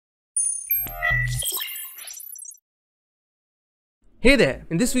Hey there,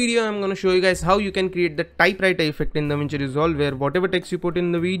 in this video I'm going to show you guys how you can create the typewriter effect in DaVinci Resolve where whatever text you put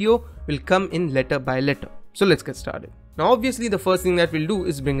in the video will come in letter by letter. So let's get started. Now obviously the first thing that we'll do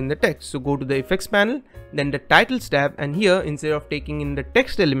is bring in the text. So go to the effects panel, then the titles tab, and here instead of taking in the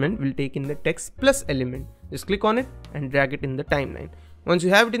text element, we'll take in the text plus element. Just click on it and drag it in the timeline. Once you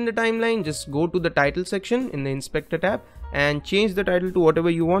have it in the timeline, just go to the title section in the inspector tab and change the title to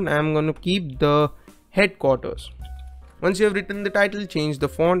whatever you want. I'm going to keep the headquarters. Once you have written the title, change the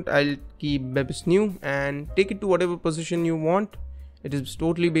font. I'll keep Bebis New and take it to whatever position you want. It is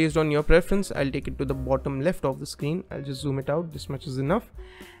totally based on your preference. I'll take it to the bottom left of the screen. I'll just zoom it out. This much is enough.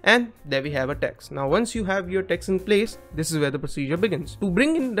 And there we have a text. Now once you have your text in place, this is where the procedure begins. To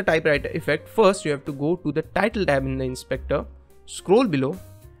bring in the typewriter effect, first you have to go to the title tab in the inspector, scroll below,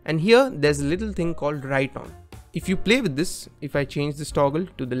 and here there's a little thing called write on. If you play with this, if I change this toggle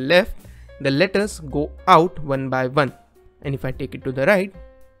to the left, the letters go out one by one. And if I take it to the right,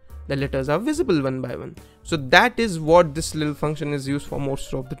 the letters are visible one by one. So that is what this little function is used for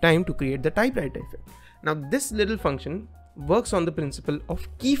most of the time to create the typewriter effect. Now this little function works on the principle of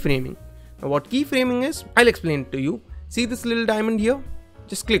keyframing. Now what keyframing is, I'll explain it to you. See this little diamond here?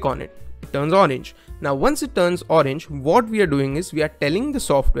 Just click on it. It turns orange. Now once it turns orange, what we are doing is we are telling the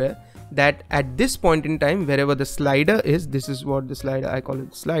software that at this point in time, wherever the slider is, this is what the slider, I call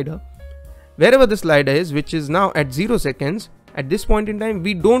it slider. Wherever the slider is, which is now at 0 seconds, at this point in time,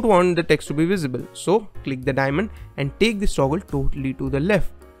 we don't want the text to be visible. So click the diamond and take this toggle totally to the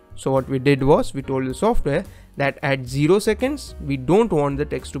left. So what we did was we told the software that at 0 seconds, we don't want the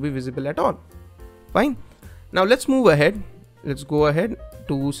text to be visible at all. Fine. Now let's move ahead. Let's go ahead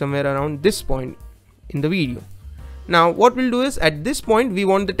to somewhere around this point in the video. Now what we'll do is at this point, we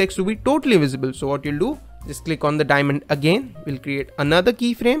want the text to be totally visible. So what you'll do, just click on the diamond again. We'll create another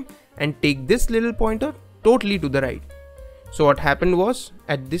keyframe and take this little pointer totally to the right. So what happened was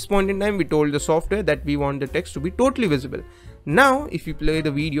at this point in time, we told the software that we want the text to be totally visible. Now if you play the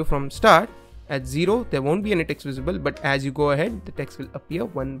video from start, at 0 there won't be any text visible, but as you go ahead the text will appear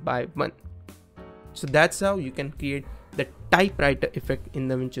one by one. So that's how you can create the typewriter effect in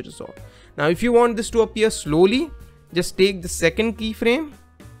DaVinci Resolve. Now if you want this to appear slowly, just take the second keyframe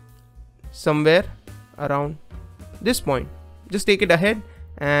somewhere around this point. Just take it ahead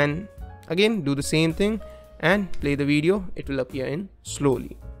and again do the same thing and play the video. It will appear in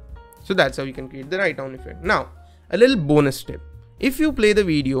slowly. So that's how you can create the write down effect. Now a little bonus tip: if you play the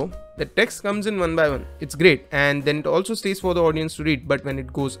video, the text comes in one by one, it's great, and then it also stays for the audience to read, but when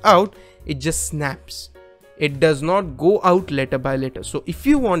it goes out, it just snaps. It does not go out letter by letter. So if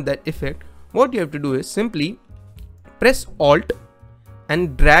you want that effect, what you have to do is simply press Alt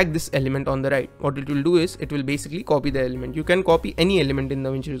and drag this element on the right. What it will do is it will basically copy the element. You can copy any element in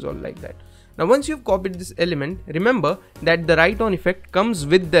DaVinci Resolve like that. Now once you've copied this element, remember that the write on effect comes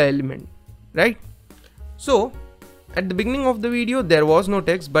with the element, right? So at the beginning of the video there was no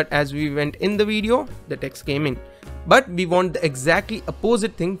text, but as we went in the video, the text came in. But we want the exactly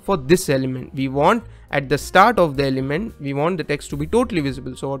opposite thing for this element. We want at the start of the element, we want the text to be totally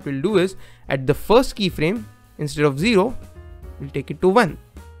visible. So what we'll do is at the first keyframe, instead of 0, we'll take it to 1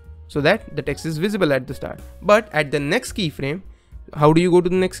 so that the text is visible at the start. But at the next keyframe, how do you go to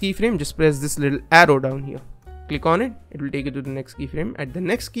the next keyframe? Just press this little arrow down here, click on it, it will take you to the next keyframe. At the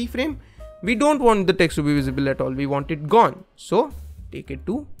next keyframe, we don't want the text to be visible at all, we want it gone, so take it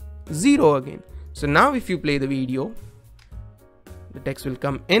to 0 again. So now if you play the video, the text will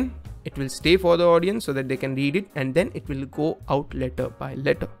come in, it will stay for the audience so that they can read it, and then it will go out letter by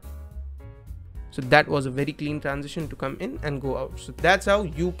letter. So that was a very clean transition to come in and go out. So that's how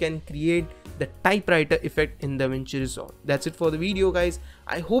you can create the typewriter effect in DaVinci Resolve. That's it for the video, guys.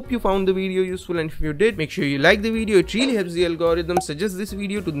 I hope you found the video useful, and if you did, make sure you like the video. It really helps the algorithm. Suggest this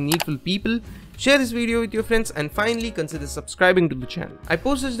video to the needful people. Share this video with your friends, and finally consider subscribing to the channel. I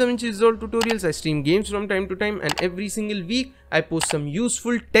post such DaVinci Resolve tutorials. I stream games from time to time, and every single week I post some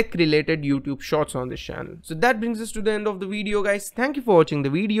useful tech related YouTube shorts on this channel. So that brings us to the end of the video, guys. Thank you for watching the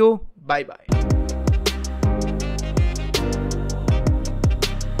video. Bye bye.